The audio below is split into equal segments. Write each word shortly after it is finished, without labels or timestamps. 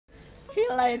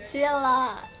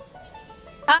Hello.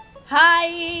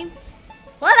 Hi!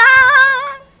 Hola!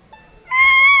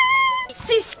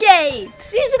 Sis Kate!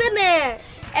 Sis Renee!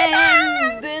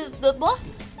 And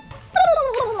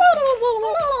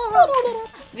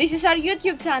this is our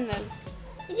YouTube channel.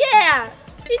 Yeah,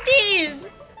 it is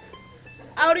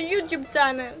our YouTube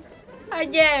channel.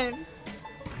 Again.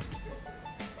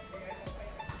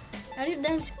 Are you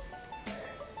dancing?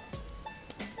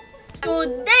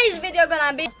 Today's video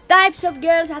gonna be Types of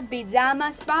girls at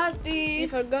pajamas we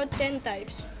parties. forgot 10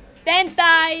 types. 10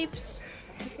 types.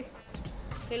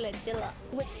 Hello.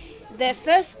 The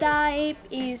first type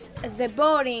is the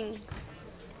boring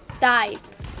type.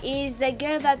 Is the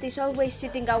girl that is always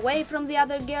sitting away from the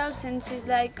other girls and she's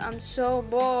like, I'm so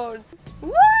bored.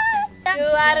 What? You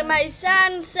are my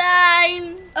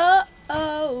sunshine. Oh.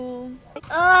 Oh.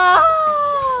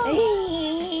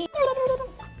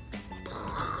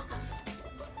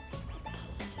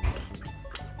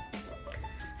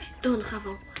 Don't have a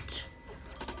watch.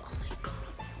 Oh my god.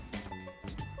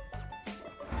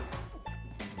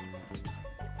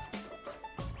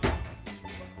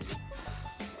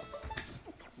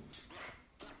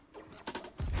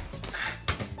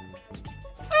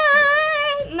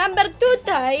 Number 2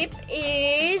 type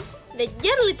is the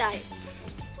girly type.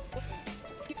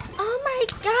 Oh my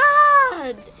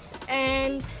god!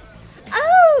 And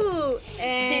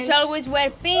She's always wear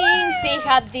pink, she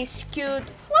had this cute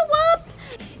whoop.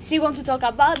 She wants to talk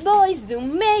about boys, do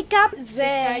makeup. she's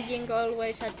hugging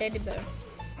always a teddy bear.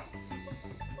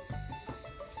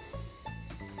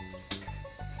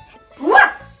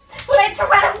 What? Let's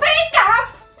wear makeup!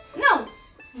 No.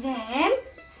 Then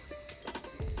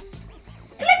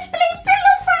let's play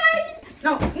pillow fight.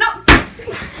 No.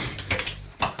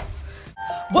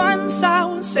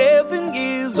 7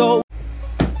 years old.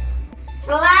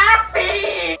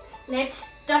 Fluffy! Let's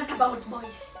talk about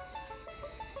boys.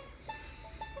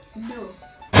 No.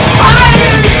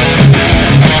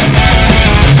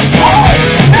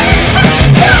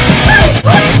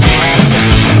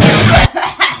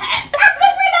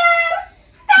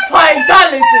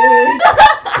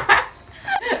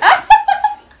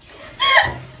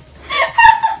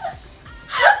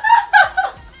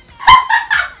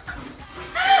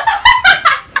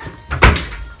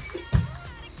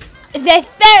 The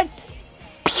third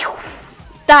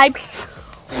type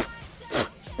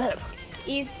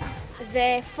is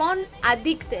the phone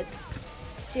addicted.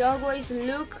 She always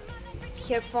look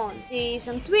her phone. She's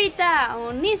on Twitter,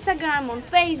 on Instagram, on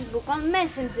Facebook, on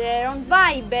Messenger, on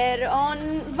Viber, on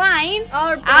Vine,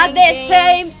 Or at playing the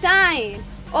same games. time,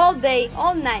 all day,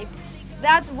 all night.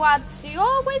 That's what she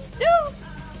always do.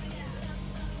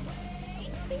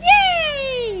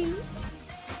 Yay!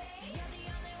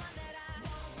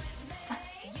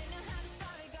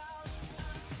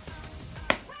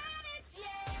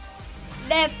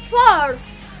 The fourth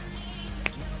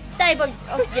type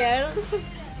of girl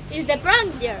is the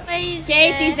prank girl.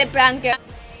 Kate is the pranker,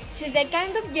 She's the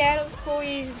kind of girl who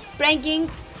is pranking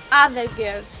other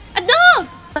girls. A dog!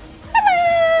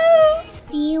 hello.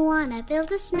 Do you wanna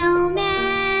build a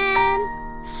snowman?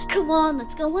 Come on,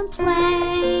 let's go and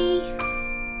play.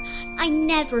 I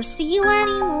never see you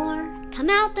anymore. Come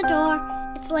out the door,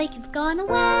 it's like you've gone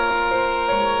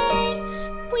away.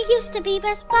 We used to be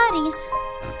best buddies,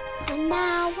 and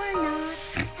now we're not.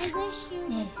 I wish you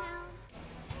would tell.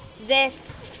 The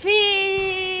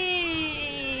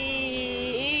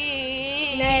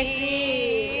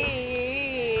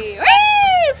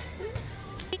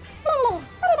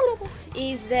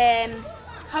is the,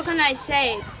 how can I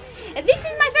say it? This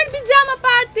is my third pajama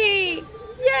party!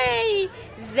 Yay!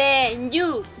 The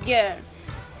new girl.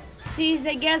 She's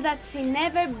the girl that she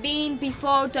never been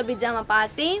before to a pajama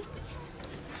party,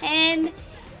 and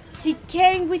she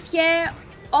carrying with her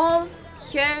all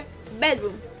her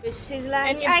bedroom. She's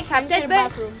like, And I have in that her bed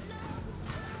bathroom.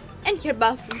 and her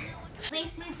bathroom.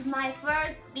 This is my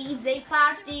first DJ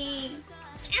party.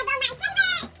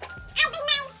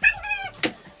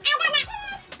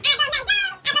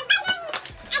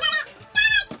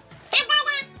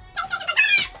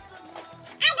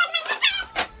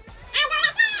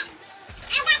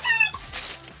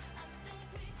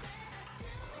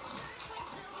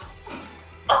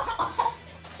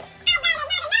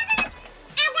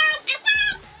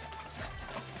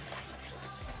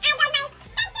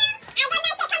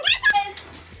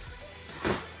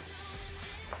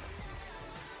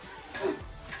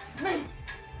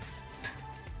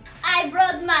 I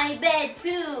brought my bed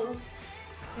too.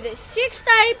 The sixth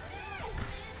type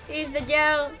is the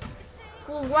girl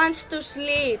who wants to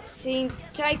sleep. She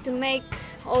tried to make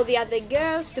all the other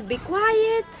girls to be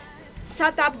quiet,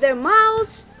 shut up their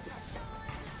mouths,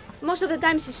 Most of the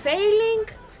time she's failing.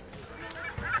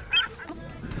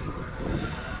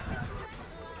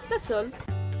 That's all.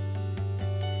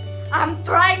 I'm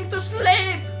trying to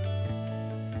sleep.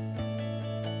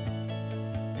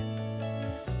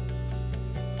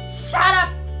 Shut up.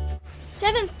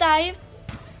 Seventh type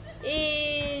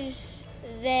is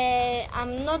the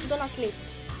I'm not gonna sleep.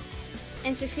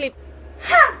 And she sleep.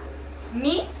 Ha!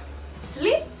 Me?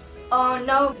 Sleep? Oh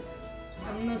no.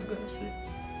 I'm not gonna sleep.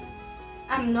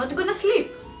 I'm not gonna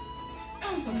sleep.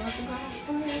 I'm not gonna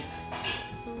sleep.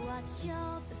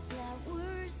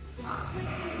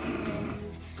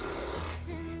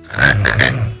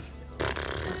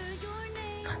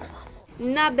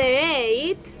 Number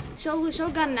 8, she's always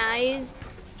organized.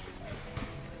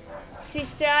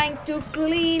 She's trying to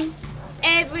clean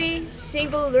every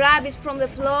single rubbish from the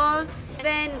floor,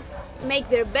 then make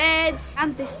their beds.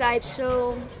 I'm this type,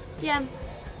 so yeah.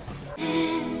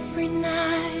 Every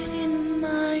night in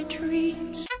my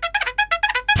dreams.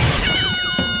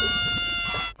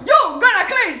 You gonna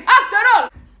clean after all.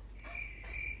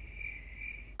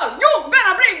 You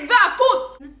gonna bring the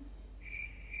food.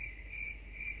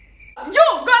 You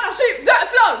gonna sweep the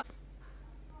floor.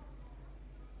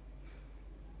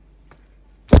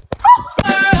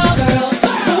 Girls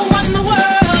who run the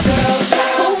world, girls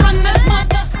who run this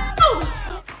mother.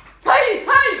 Hey,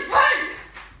 hey, hey.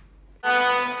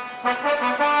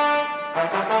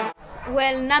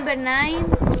 Well, number 9.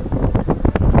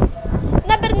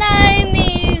 Number 9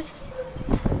 is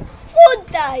food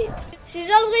type. She's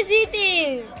always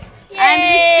eating. I'm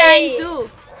this Yay! kind too.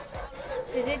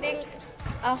 She's eating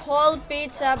a whole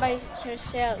pizza by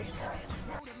herself.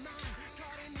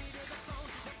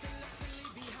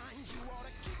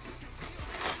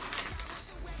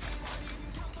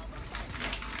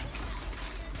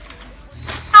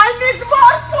 I need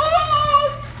more food.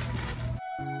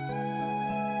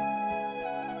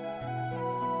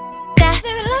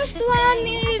 The last one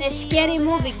is A scary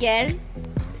movie girl.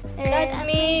 that's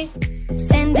me.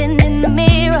 Standing in the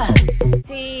mirror.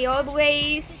 She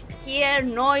always hear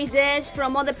noises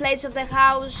from other places of the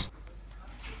house.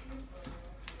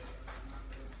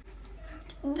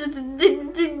 Did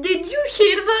you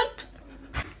hear that?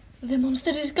 The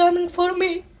monster is coming for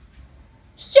me.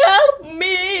 Help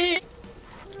me.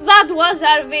 That was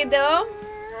our video.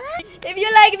 If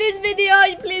you like this video,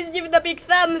 please give it a big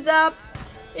thumbs up.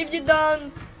 If you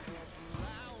don't,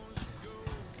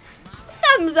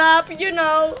 thumbs up, you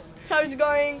know how it's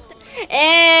going.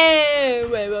 And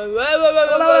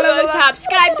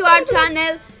Subscribe to our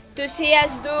channel to see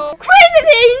us do crazy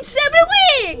things every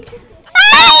week.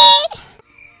 Bye.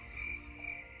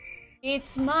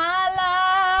 It's my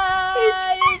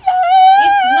life.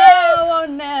 It's now or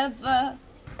never.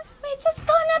 We're just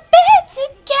gonna be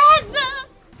together.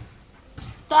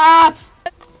 Stop.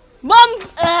 Mom.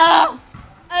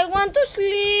 I want to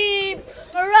sleep.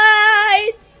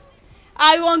 Alright.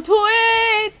 I want to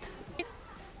eat.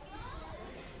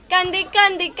 Candy,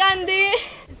 candy, candy.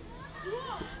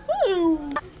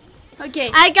 Okay.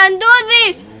 I can do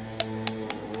this.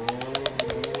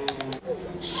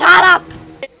 Shut up.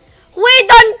 We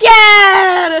don't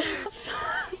care.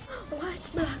 What's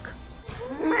black?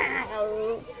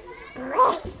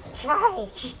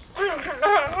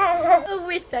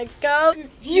 With a coat.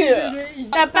 Yeah.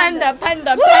 Panda.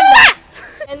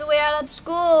 And we are at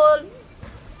school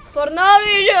for no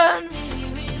reason.